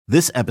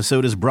This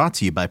episode is brought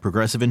to you by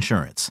Progressive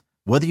Insurance.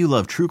 Whether you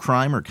love true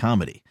crime or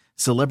comedy,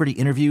 celebrity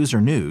interviews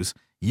or news,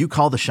 you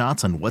call the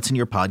shots on what's in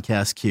your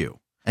podcast queue.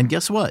 And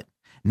guess what?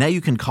 Now you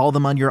can call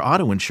them on your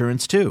auto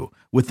insurance too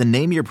with the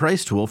Name Your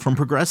Price tool from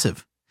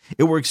Progressive.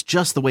 It works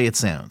just the way it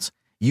sounds.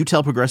 You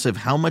tell Progressive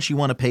how much you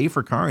want to pay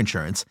for car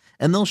insurance,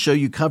 and they'll show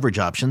you coverage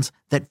options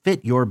that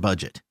fit your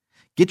budget.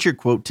 Get your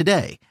quote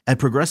today at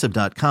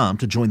Progressive.com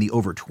to join the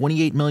over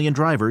 28 million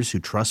drivers who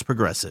trust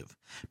Progressive.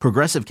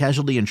 Progressive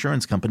Casualty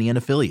Insurance Company and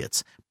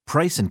Affiliates.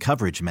 Price and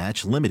coverage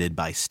match limited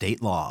by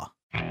state law.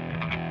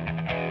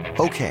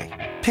 Okay,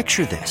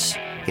 picture this.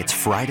 It's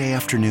Friday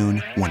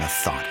afternoon when a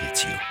thought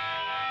hits you.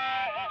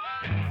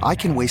 I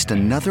can waste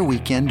another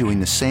weekend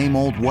doing the same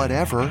old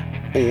whatever,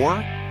 or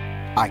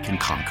I can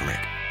conquer it.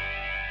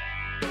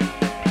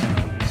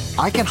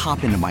 I can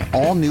hop into my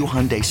all-new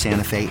Hyundai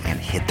Santa Fe and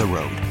hit the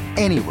road.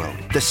 Any road.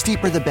 The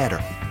steeper, the better.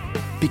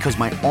 Because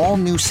my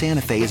all-new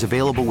Santa Fe is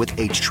available with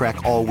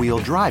H-Track all-wheel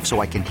drive,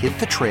 so I can hit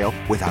the trail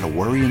without a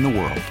worry in the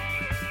world.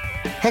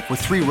 Heck, with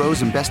 3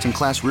 rows and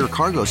best-in-class rear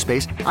cargo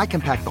space, I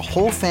can pack the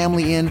whole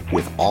family in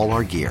with all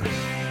our gear.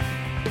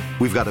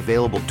 We've got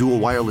available dual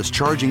wireless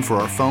charging for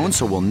our phones,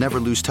 so we'll never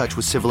lose touch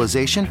with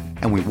civilization,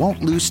 and we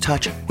won't lose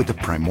touch with the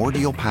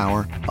primordial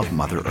power of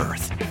Mother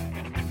Earth.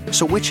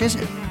 So which is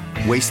it?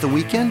 Waste the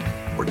weekend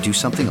or do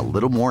something a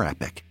little more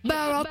epic?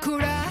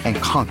 And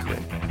conquer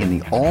it in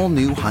the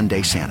all-new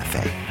Hyundai Santa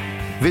Fe.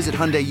 Visit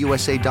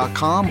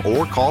HyundaiUSA.com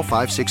or call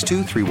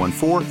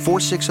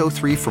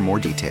 562-314-4603 for more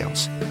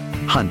details.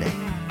 Hyundai,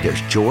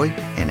 there's joy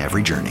in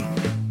every journey.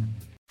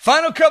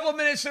 Final couple of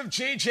minutes of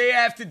JJ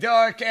After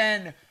Dark,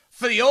 and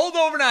for the old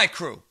overnight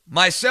crew,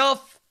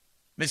 myself,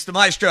 Mr.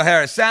 Maestro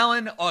Harris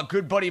Allen, our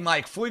good buddy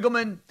Mike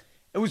Fliegelman,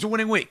 it was a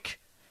winning week.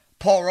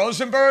 Paul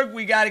Rosenberg,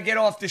 we got to get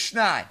off the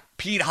schneid.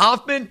 Pete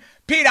Hoffman.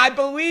 Pete, I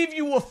believe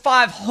you were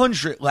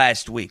 500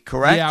 last week,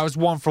 correct? Yeah, I was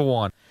 1 for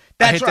 1.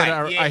 That's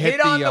right. You hit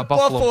on the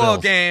Buffalo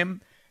Bills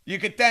game. You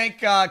could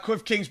thank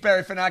Cliff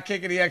Kingsbury for not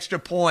kicking the extra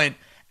point.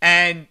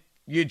 And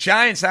your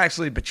Giants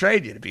actually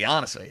betrayed you, to be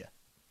honest with you.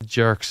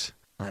 Jerks.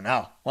 I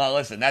know. Well,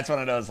 listen, that's one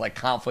of those like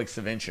conflicts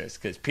of interest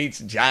because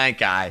Pete's a Giant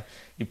guy.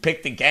 You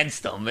picked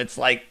against him. It's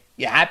like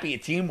you're happy your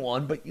team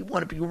won, but you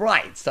want to be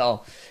right.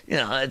 So,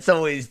 it's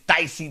always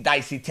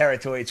dicey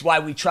territory. It's why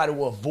we try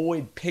to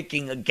avoid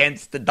picking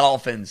against the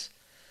Dolphins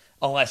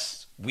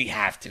unless we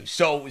have to.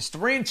 So it was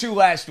 3-2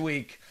 last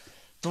week.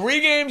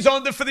 3 games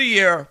under for the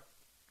year.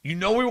 We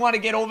want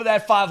to get over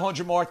that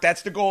 500 mark.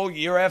 That's the goal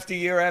year after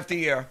year after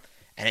year.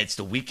 And it's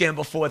the weekend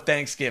before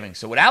Thanksgiving.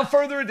 So without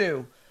further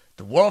ado,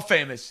 the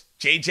world-famous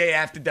JJ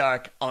After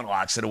Dark on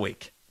Locks of the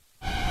Week.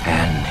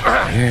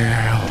 And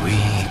here we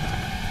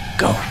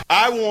go.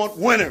 I want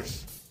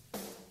winners.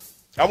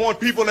 I want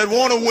people that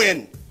want to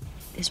win.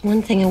 There's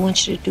one thing I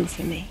want you to do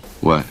for me.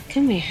 What?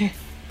 Come here.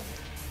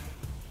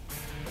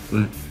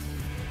 What?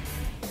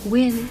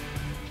 Win.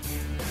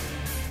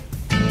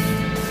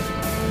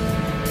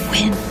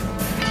 Win.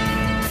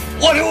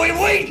 What are we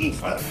waiting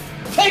for?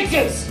 Take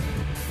this!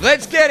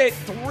 Let's get it.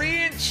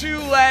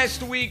 3-2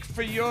 last week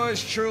for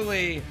yours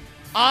truly.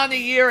 On the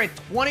year at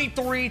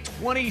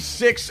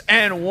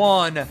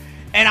 23-26-1.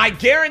 And I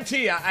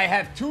guarantee you, I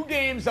have 2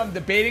 games I'm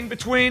debating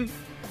between.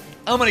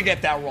 I'm going to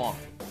get that wrong.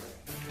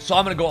 So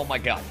I'm going to go with my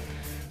gut.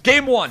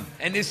 Game 1,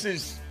 and this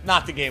is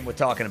not the game we're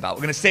talking about.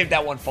 We're going to save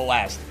that one for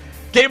last.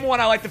 Game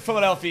 1, I like the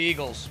Philadelphia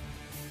Eagles.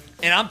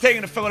 And I'm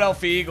taking the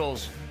Philadelphia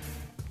Eagles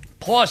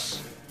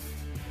plus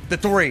the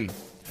 3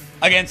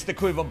 against the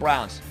Cleveland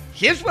Browns.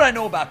 Here's what I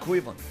know about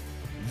Cleveland.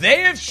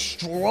 They have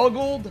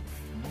struggled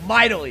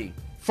mightily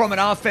from an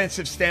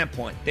offensive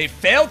standpoint. They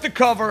failed to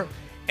cover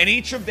in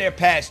each of their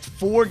past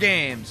 4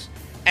 games,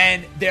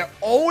 and they're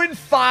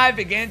 0-5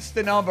 against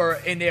the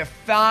number in their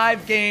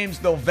 5 games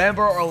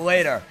November or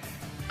later.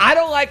 I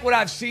don't like what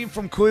I've seen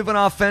from Cleveland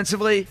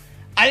offensively.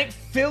 I think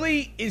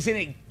Philly is in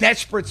a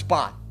desperate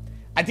spot.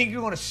 I think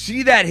you're going to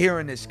see that here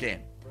in this game.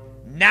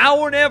 Now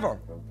or never.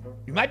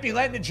 You might be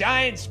letting the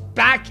Giants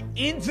back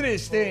into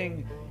this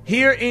thing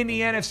here in the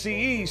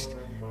NFC East,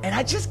 and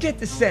I just get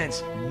the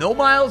sense, no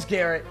Myles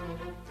Garrett,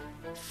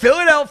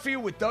 Philadelphia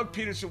with Doug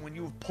Peterson, when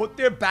you put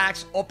their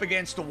backs up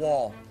against the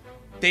wall,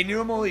 they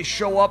normally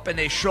show up, and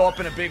they show up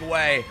in a big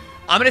way.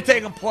 I'm going to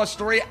take them plus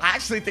 3. I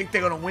actually think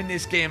they're going to win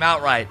this game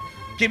outright.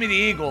 Give me the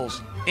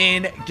Eagles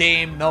in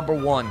game number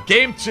 1.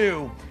 Game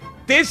 2,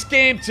 this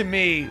game to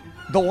me,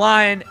 the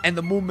line and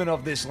the movement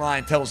of this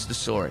line tells the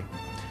story.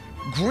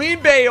 Green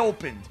Bay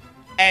opened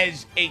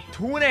as a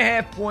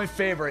 2.5-point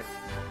favorite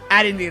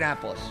at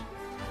Indianapolis.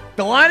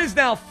 The line is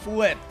now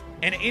flipped,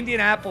 and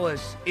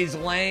Indianapolis is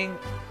laying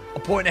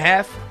 1.5 points,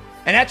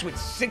 and that's with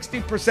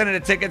 60% of the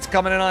tickets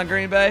coming in on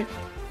Green Bay.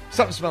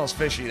 Something smells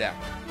fishy there.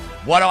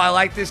 Why do I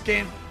like this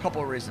game? A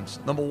couple of reasons.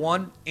 Number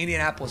 1,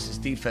 Indianapolis'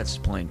 defense is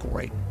playing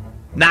great.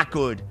 Not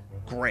good,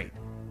 great.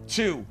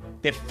 2,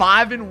 they're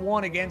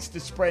 5-1 against the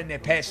spread in their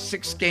past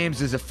 6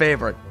 games as a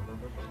favorite.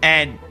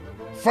 And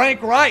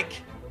Frank Reich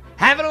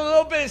having a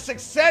little bit of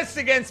success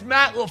against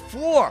Matt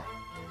LaFleur.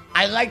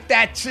 I like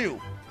that too.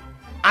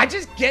 I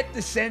just get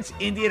the sense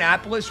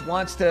Indianapolis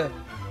wants to,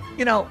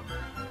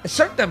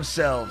 assert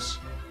themselves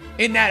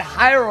in that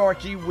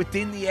hierarchy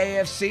within the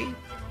AFC.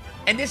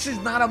 And this is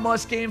not a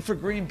must game for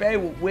Green Bay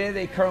with where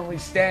they currently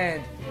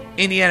stand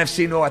in the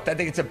NFC North. I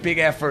think it's a big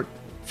effort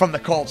from the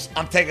Colts.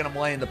 I'm taking them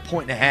laying the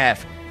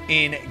 1.5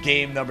 in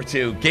game number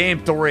 2.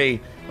 Game 3,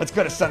 let's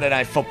go to Sunday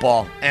Night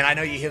Football. And I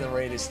know you hear the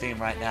Raiders theme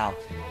right now.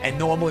 And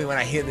normally when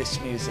I hear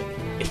this music,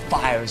 it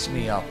fires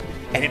me up.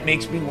 And it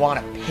makes me want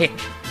to pick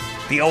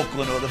the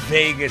Oakland or the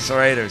Vegas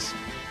Raiders.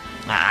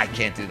 I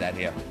can't do that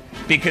here.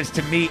 Because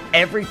to me,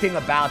 everything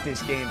about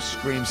this game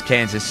screams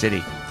Kansas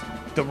City.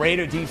 The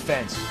Raider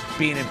defense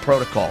being in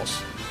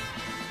protocols.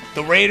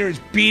 The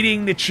Raiders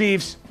beating the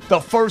Chiefs the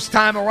first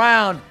time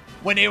around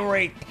when they were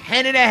a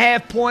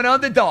 10.5-point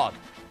underdog.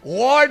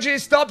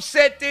 Largest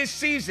upset this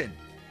season.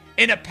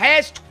 In the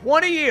past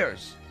 20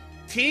 years,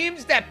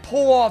 teams that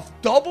pull off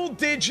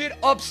double-digit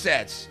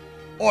upsets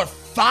are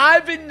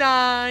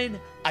 5-9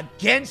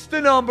 against the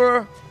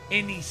number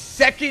in the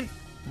second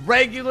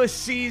regular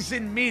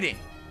season meeting.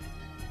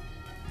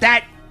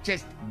 That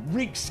just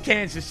reeks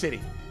Kansas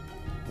City.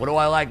 What do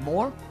I like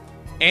more?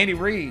 Andy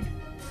Reid,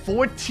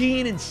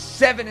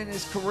 14-7 in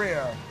his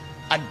career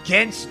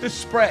against the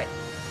spread,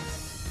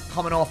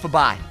 coming off a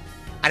bye.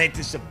 I think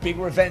this is a big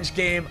revenge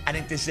game. I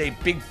think this is a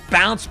big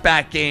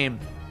bounce-back game,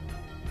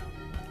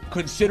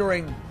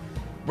 considering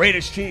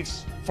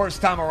Raiders-Chiefs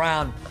first time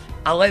around.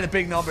 I'll lay the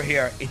big number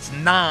here. It's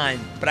 9,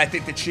 but I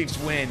think the Chiefs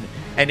win,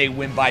 and they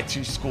win by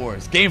 2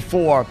 scores. Game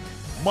 4,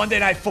 Monday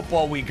Night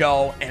Football we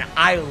go, and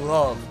I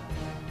love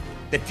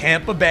the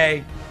Tampa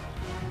Bay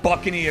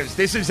Buccaneers.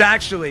 This is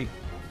actually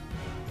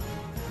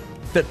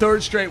the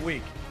 3rd straight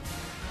week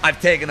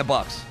I've taken the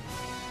Bucs.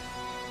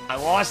 I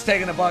lost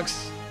taking the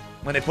Bucs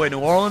when they played New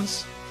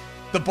Orleans.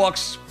 The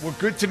Bucs were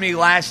good to me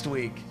last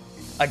week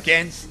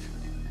against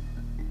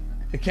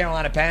the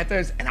Carolina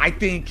Panthers, and I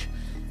think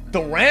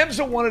the Rams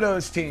are one of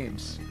those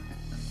teams.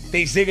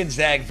 They zig and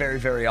zag very,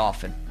 very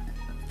often.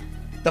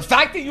 The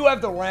fact that you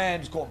have the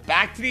Rams going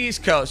back to the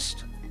East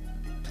Coast,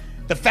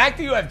 the fact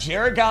that you have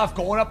Jared Goff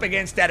going up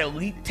against that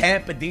elite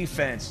Tampa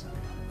defense,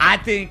 I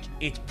think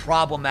it's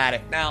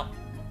problematic. Now,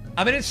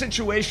 I'm in a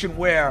situation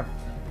where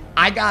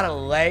I got to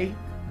lay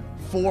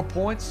 4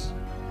 points.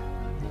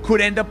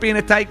 Could end up being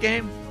a tight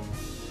game.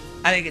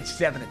 I think it's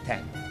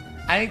 7-10.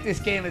 I think this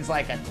game is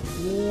like a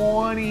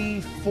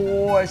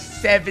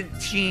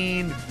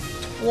 24-17,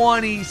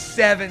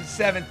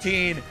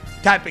 27-17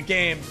 type of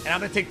game. And I'm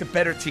going to take the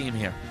better team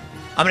here.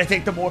 I'm going to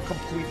take the more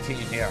complete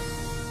team here.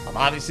 I'm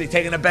obviously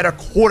taking a better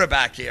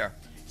quarterback here.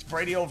 It's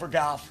Brady over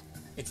Goff.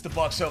 It's the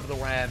Bucs over the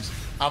Rams.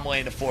 I'm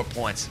laying the 4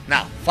 points.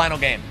 Now, final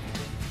game.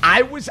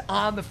 I was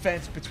on the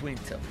fence between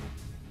 2.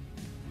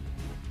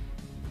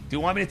 Do you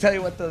want me to tell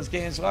you what those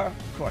games are?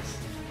 Of course.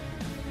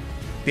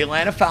 The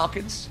Atlanta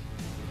Falcons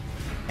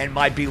and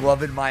my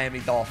beloved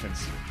Miami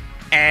Dolphins.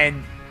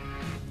 And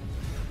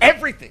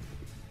everything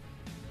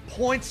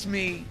points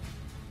me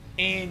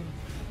in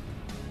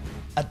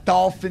a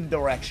Dolphin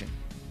direction.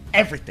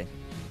 Everything.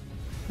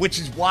 Which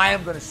is why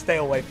I'm going to stay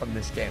away from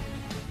this game.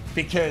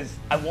 Because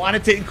I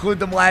wanted to include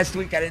them last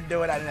week. I didn't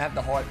do it. I didn't have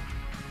the heart.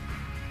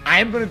 I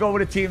am going to go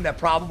with a team that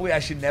probably I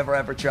should never,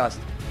 ever trust.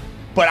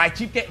 But I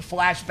keep getting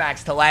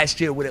flashbacks to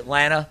last year with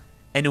Atlanta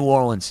and New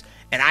Orleans.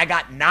 And I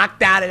got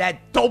knocked out of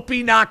that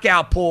dopey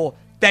knockout pool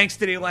thanks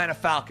to the Atlanta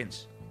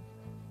Falcons.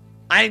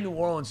 I think New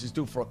Orleans is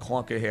due for a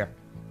clunker here.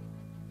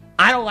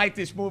 I don't like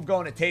this move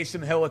going to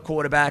Taysom Hill at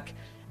quarterback.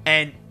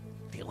 And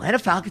the Atlanta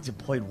Falcons have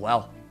played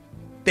well.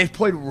 They've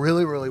played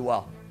really, really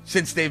well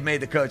since they've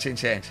made the coaching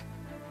change.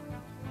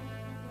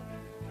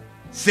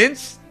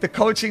 Since the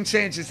coaching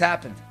change has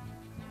happened,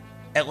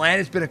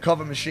 Atlanta's been a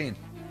cover machine.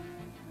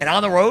 And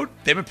on the road,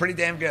 they've been pretty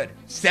damn good.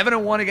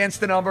 7-1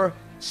 against the number,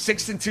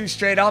 6-2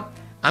 straight up.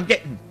 I'm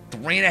getting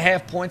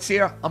 3.5 points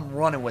here. I'm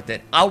running with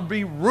it. I'll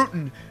be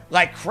rooting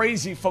like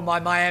crazy for my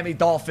Miami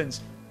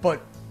Dolphins,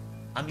 but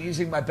I'm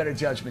using my better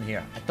judgment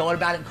here. I thought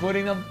about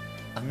including them.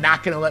 I'm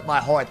not going to let my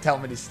heart tell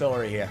me the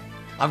story here.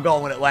 I'm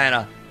going with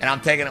Atlanta, and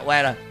I'm taking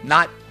Atlanta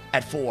not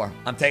at 4.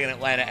 I'm taking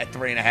Atlanta at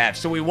 3.5.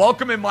 So we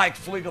welcome in Mike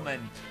Fliegelman,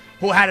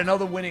 who had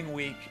another winning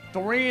week.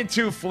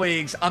 3-2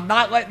 Fleegs. I'm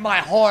not letting my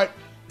heart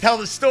tell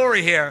the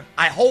story here.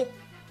 I hope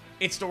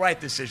it's the right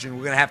decision.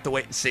 We're going to have to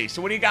wait and see.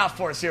 So what do you got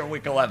for us here in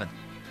Week 11?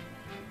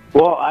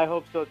 Well, I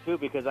hope so, too,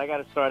 because I got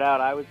to start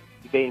out. I was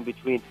debating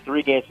between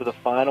 3 games for the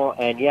final,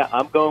 and, yeah,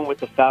 I'm going with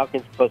the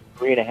Falcons plus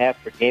 3.5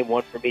 for Game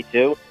 1 for me,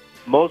 too,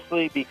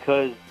 mostly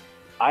because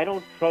I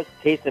don't trust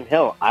Taysom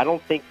Hill. I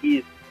don't think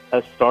he's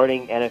a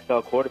starting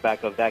NFL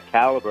quarterback of that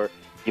caliber.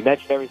 You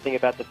mentioned everything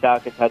about the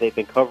Falcons, how they've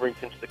been covering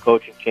since the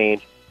coaching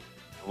change.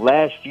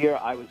 Last year,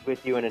 I was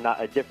with you in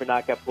a different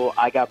knockout pool.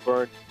 I got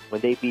burned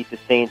when they beat the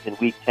Saints in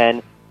Week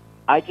 10.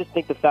 I just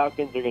think the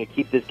Falcons are going to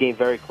keep this game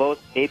very close,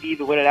 maybe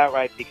even win it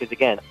outright, because,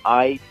 again,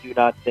 I do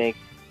not think,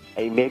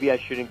 and maybe I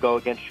shouldn't go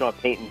against Sean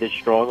Payton this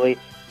strongly.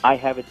 I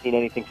haven't seen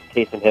anything from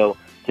Taysom Hill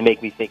to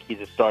make me think he's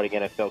a starting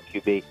NFL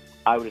QB.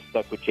 I would have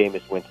stuck with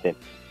Jameis Winston.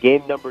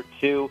 Game number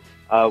 2,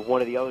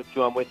 one of the other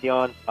 2 I'm with you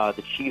on,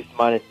 the Chiefs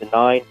minus the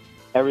 9.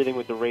 Everything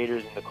with the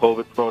Raiders and the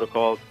COVID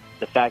protocols.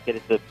 the fact that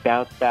it's a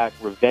bounce-back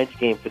revenge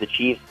game for the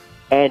Chiefs,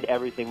 and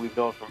everything we've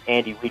known from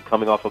Andy Reid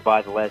coming off a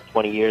bye the last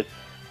 20 years.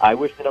 I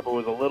wish the number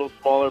was a little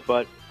smaller,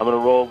 but I'm going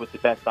to roll with the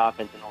best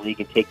offense in the league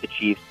and take the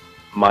Chiefs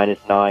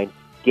 -9.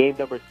 Game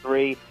number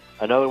 3,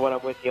 another one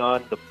I'm with you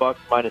on, the Bucs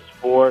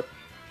 -4.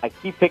 I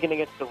keep picking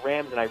against the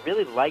Rams, and I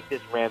really like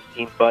this Rams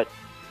team, but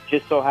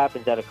just so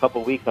happens that a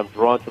couple weeks I'm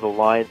drawn to the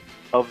lines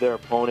of their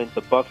opponent.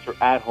 The Bucs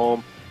are at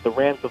home. The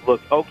Rams have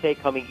looked okay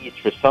coming east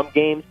for some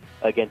games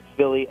against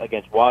Philly,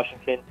 against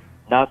Washington,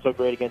 not so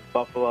great against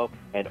Buffalo,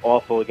 and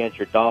awful against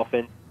your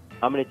Dolphins.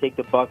 I'm going to take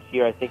the Bucs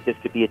here. I think this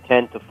could be a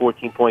 10 to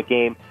 14-point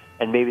game,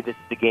 and maybe this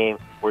is the game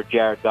where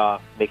Jared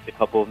Goff makes a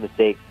couple of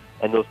mistakes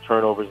and those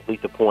turnovers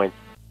lead to points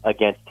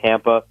against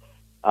Tampa.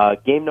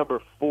 Game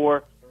number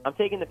 4, I'm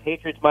taking the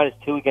Patriots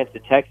 -2 against the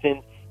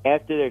Texans.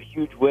 After their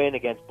huge win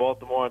against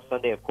Baltimore on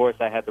Sunday, of course,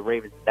 I had the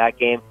Ravens in that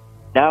game.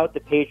 Now the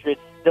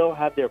Patriots still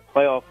have their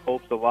playoff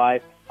hopes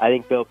alive. I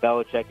think Bill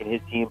Belichick and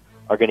his team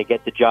are going to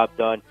get the job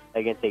done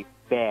against a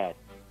bad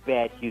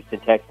Houston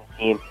Texans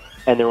team,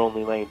 and they're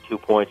only laying 2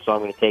 points, so I'm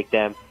going to take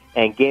them.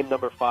 And game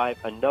number 5,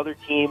 another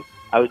team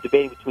I was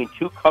debating between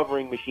 2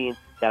 covering machines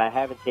that I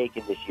haven't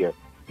taken this year.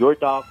 Your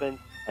Dolphins,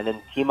 and then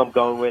the team I'm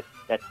going with,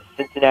 that's the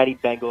Cincinnati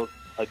Bengals.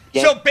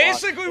 So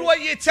basically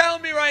what you're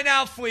telling me right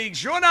now,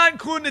 Fleegs, you're not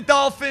including the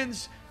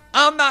Dolphins.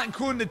 I'm not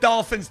including the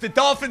Dolphins. The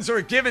Dolphins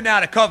are given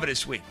out a cover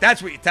this week.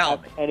 That's what you're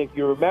telling me. And if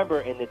you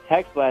remember in the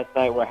text last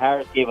night where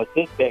Harris gave us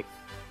his pick,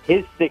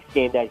 his 6th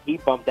game that he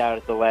bumped out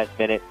at the last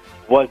minute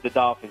was the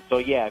Dolphins. So,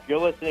 yeah, if you're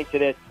listening to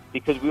this,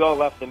 because we all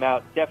left them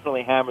out,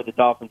 definitely hammer the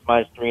Dolphins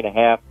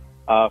 -3.5.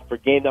 For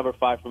game number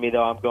 5 for me,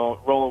 though, I'm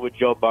rolling with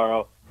Joe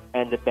Burrow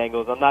and the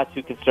Bengals. I'm not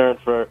too concerned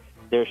for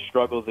their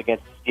struggles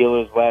against the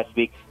Steelers last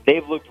week.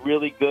 They've looked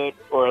really good,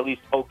 or at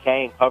least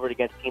okay, and covered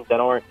against teams that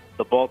aren't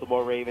the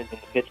Baltimore Ravens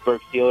and the Pittsburgh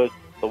Steelers.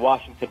 The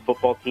Washington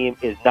football team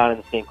is not in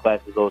the same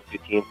class as those two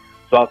teams.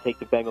 So I'll take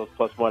the Bengals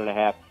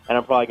 +1.5, and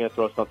I'm probably going to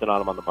throw something on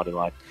them on the money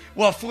line.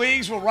 Well,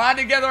 Fleegs, we'll ride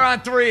together on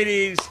 3 of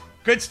these.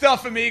 Good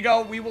stuff,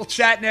 amigo. We will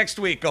chat next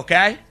week,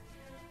 okay?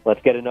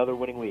 Let's get another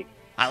winning week.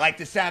 I like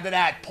the sound of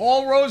that.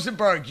 Paul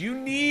Rosenberg, you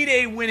need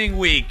a winning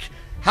week.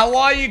 How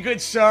are you,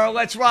 good sir?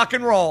 Let's rock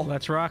and roll.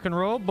 Let's rock and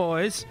roll,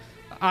 boys.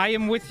 I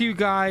am with you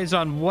guys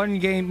on 1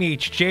 game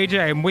each.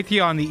 JJ, I'm with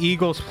you on the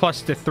Eagles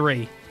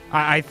 +3.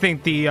 I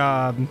think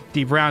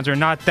the Browns are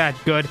not that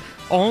good.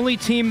 Only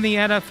team in the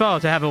NFL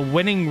to have a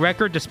winning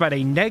record despite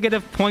a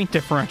negative point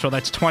differential.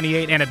 That's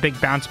 28 and a big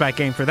bounce-back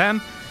game for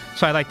them.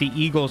 So I like the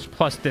Eagles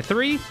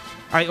 +3.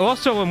 I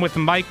also am with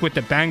Mike with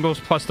the Bengals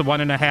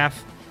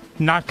 +1.5.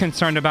 Not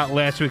concerned about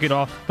last week at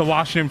all. The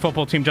Washington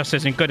football team just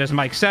isn't good, as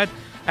Mike said.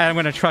 And I'm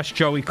going to trust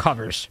Joey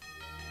covers.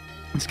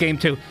 It's game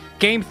 2.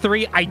 Game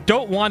 3, I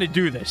don't want to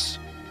do this.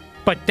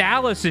 But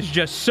Dallas is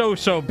just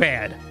so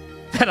bad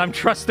that I'm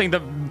trusting the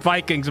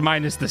Vikings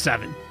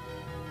 -7.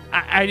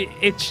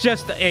 It's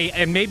just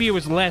and maybe it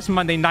was last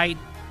Monday night,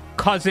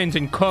 Cousins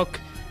and Cook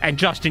and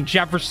Justin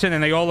Jefferson,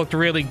 and they all looked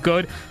really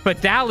good.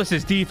 But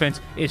Dallas's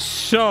defense is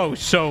so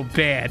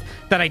bad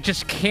that I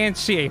just can't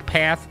see a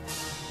path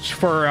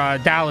for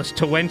Dallas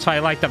to win. So I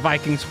like the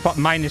Vikings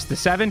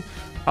 -7.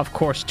 Of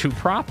course, 2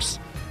 props.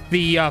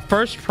 The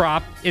first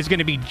prop is going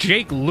to be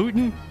Jake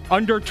Luton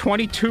under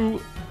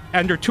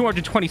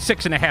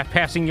 226.5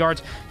 passing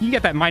yards. You can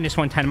get that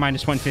 -110,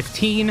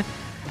 -115.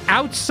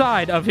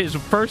 Outside of his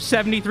first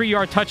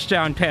 73-yard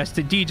touchdown pass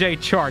to DJ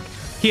Chark,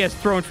 he has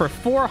thrown for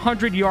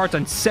 400 yards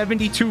on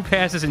 72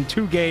 passes in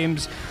 2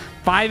 games,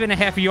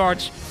 5.5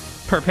 yards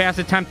per pass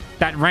attempt.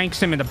 That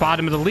ranks him in the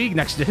bottom of the league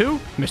next to who?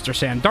 Mr.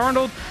 Sam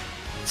Darnold.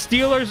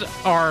 Steelers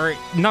are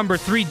number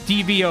 3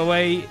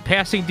 DVOA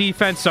passing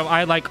defense, so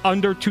I like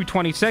under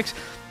 226.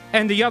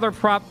 And the other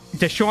prop,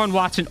 Deshaun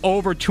Watson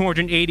over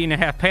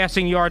 280.5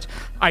 passing yards.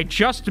 I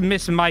just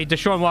missed my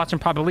Deshaun Watson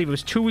prop, I believe it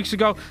was 2 weeks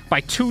ago,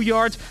 by 2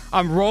 yards.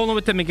 I'm rolling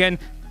with them again.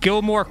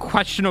 Gilmore,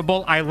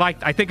 questionable. I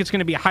think it's going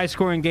to be a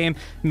high-scoring game.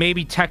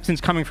 Maybe Texans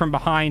coming from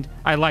behind.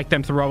 I like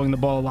them throwing the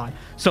ball a lot.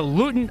 So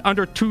Luton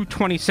under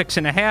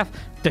 226.5.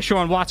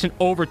 Deshaun Watson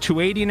over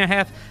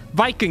 280.5.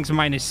 Vikings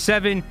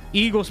 -7.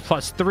 Eagles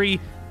 +3.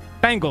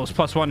 Bengals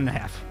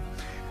 +1.5.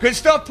 Good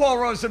stuff, Paul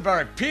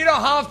Rosenberg. Peter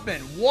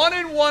Hoffman,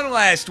 1-1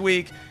 last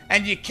week,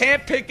 and you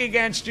can't pick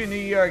against your New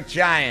York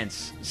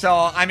Giants.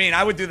 So, I mean,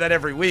 I would do that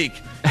every week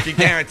if you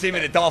guarantee me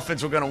the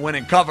Dolphins were going to win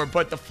and cover.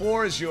 But the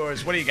floor is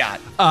yours. What do you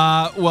got?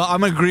 Well, I'm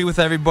going to agree with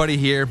everybody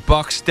here.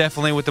 Bucks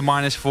definitely with the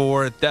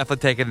 -4. Definitely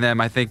taking them.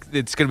 I think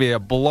it's going to be a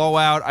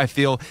blowout. I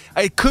feel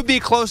it could be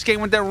a close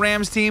game with that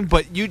Rams team,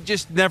 but you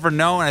just never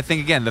know. And I think,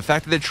 again, the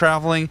fact that they're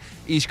traveling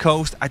East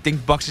Coast, I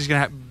think Bucks is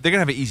they're going to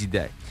have an easy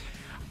day.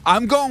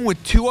 I'm going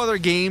with 2 other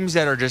games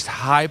that are just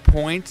high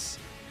points.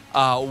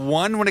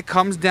 One, when it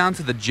comes down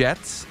to the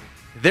Jets,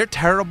 they're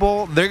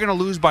terrible. They're going to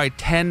lose by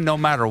 10 no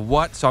matter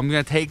what. So I'm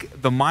going to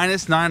take the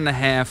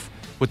 -9.5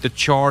 with the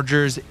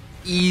Chargers.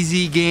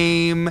 Easy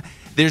game.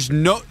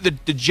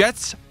 The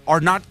Jets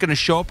are not going to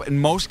show up in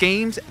most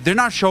games. They're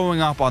not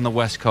showing up on the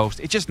West Coast.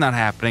 It's just not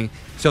happening.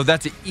 So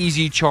that's an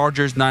easy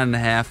Chargers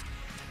 9.5.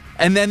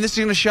 And then this is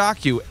going to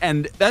shock you,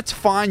 and that's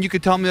fine. You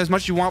could tell me as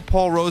much as you want,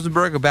 Paul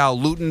Rosenberg, about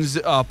Luton's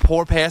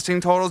poor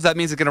passing totals. That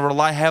means it's going to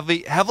rely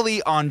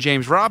heavily on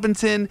James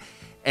Robinson,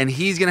 and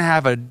he's going to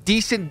have a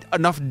decent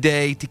enough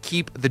day to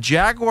keep the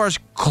Jaguars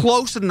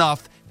close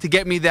enough to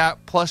get me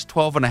that plus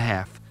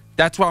 12.5.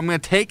 That's why I'm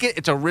going to take it.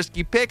 It's a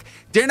risky pick.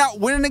 They're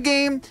not winning the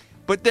game,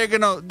 but they're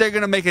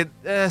gonna make it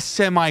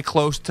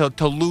semi-close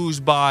to lose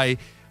by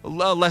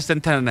less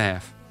than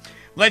 10.5.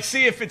 Let's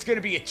see if it's going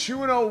to be a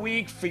 2-0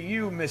 week for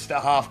you, Mr.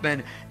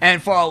 Hoffman.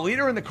 And for our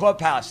leader in the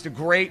clubhouse, the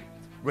great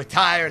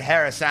retired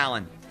Harris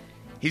Allen.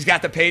 He's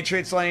got the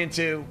Patriots laying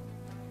 2,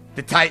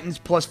 the Titans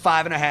plus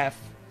 5.5,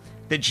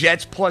 the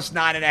Jets plus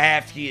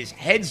 9.5. He is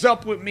heads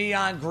up with me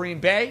on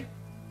Green Bay,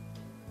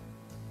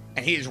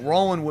 and he is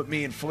rolling with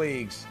me in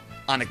Fleegs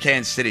on the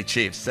Kansas City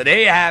Chiefs. So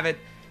there you have it.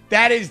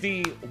 That is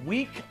the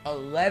Week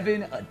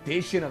 11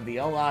 edition of the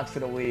Unlocks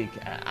of the Week.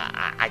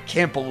 I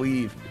can't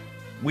believe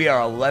we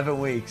are 11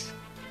 weeks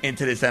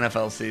into this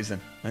NFL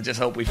season. I just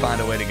hope we find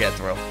a way to get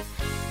through.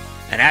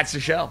 And that's the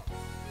show.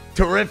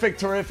 Terrific,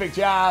 terrific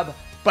job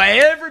by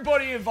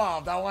everybody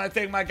involved. I want to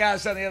thank my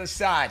guys on the other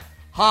side.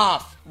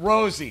 Hoff,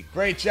 Rosie,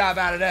 great job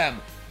out of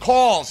them.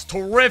 Calls,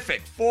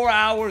 terrific. 4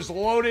 hours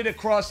loaded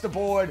across the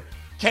board.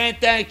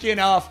 Can't thank you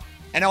enough.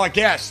 And our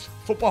guests,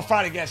 Football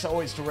Friday guests,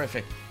 always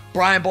terrific.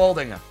 Brian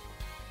Boldinger,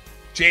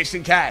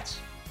 Jason Katz,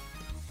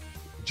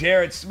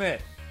 Jared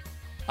Smith.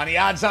 On the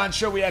Odds On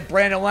Show, we had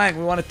Brandon Lang.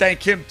 We want to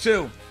thank him,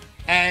 too.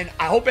 And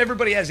I hope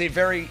everybody has a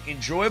very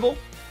enjoyable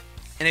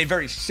and a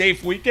very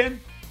safe weekend.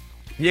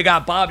 You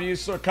got Bob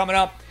Usler coming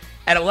up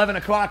at 11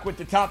 o'clock with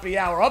the top of the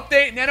hour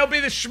update, and then it'll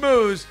be the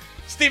schmooze.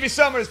 Stevie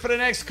Summers for the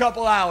next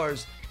couple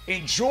hours.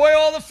 Enjoy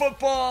all the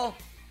football.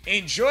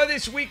 Enjoy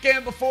this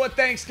weekend before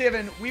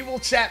Thanksgiving. We will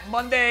chat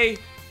Monday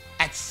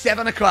at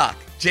 7 o'clock.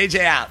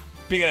 JJ out.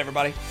 Be good,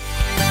 everybody.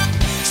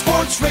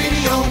 Sports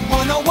Radio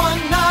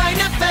 101.9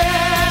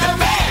 FM. The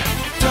Fan.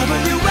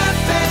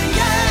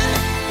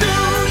 WFAN,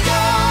 New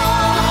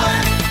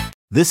York.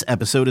 This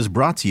episode is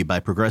brought to you by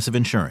Progressive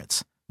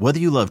Insurance. Whether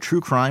you love true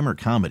crime or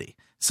comedy,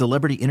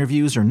 celebrity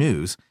interviews or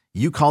news,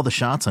 you call the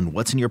shots on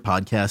what's in your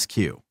podcast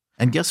queue.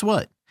 And guess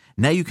what?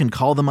 Now you can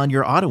call them on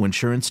your auto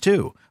insurance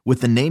too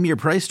with the Name Your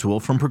Price tool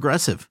from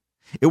Progressive.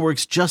 It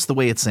works just the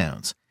way it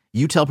sounds.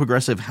 You tell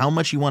Progressive how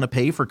much you want to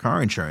pay for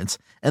car insurance,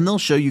 and they'll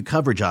show you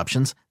coverage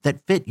options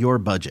that fit your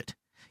budget.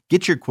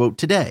 Get your quote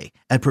today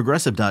at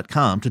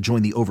Progressive.com to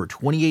join the over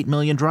 28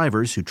 million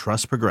drivers who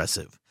trust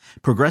Progressive.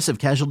 Progressive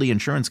Casualty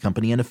Insurance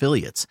Company and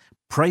Affiliates.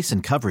 Price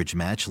and coverage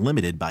match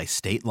limited by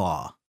state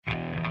law.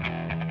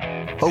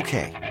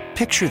 Okay,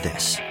 picture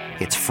this.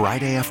 It's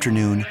Friday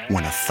afternoon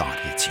when a thought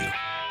hits you.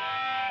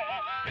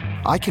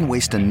 I can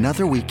waste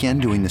another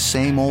weekend doing the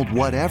same old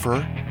whatever,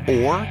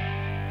 or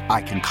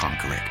I can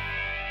conquer it.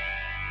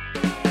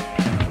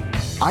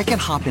 I can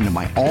hop into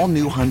my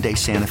all-new Hyundai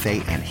Santa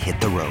Fe and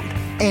hit the road.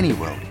 Any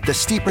road. The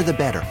steeper, the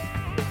better.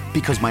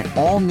 Because my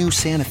all-new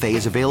Santa Fe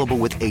is available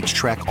with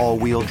H-Track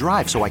all-wheel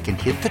drive, so I can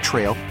hit the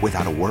trail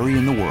without a worry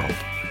in the world.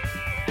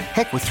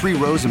 Heck, with 3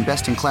 rows and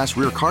best-in-class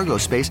rear cargo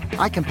space,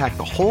 I can pack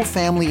the whole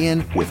family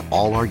in with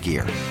all our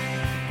gear.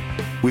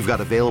 We've got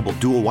available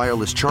dual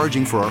wireless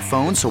charging for our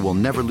phones, so we'll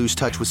never lose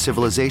touch with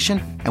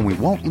civilization, and we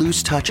won't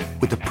lose touch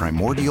with the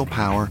primordial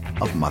power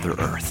of Mother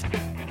Earth.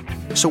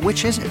 So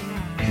which is it?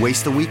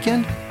 Waste the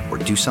weekend or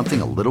do something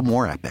a little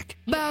more epic?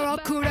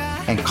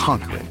 And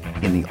conquer it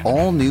in the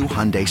all-new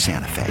Hyundai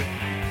Santa Fe.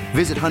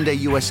 Visit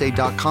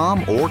HyundaiUSA.com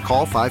or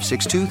call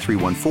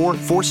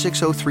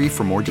 562-314-4603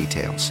 for more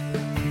details.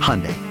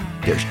 Hyundai,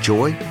 there's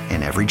joy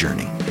in every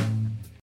journey.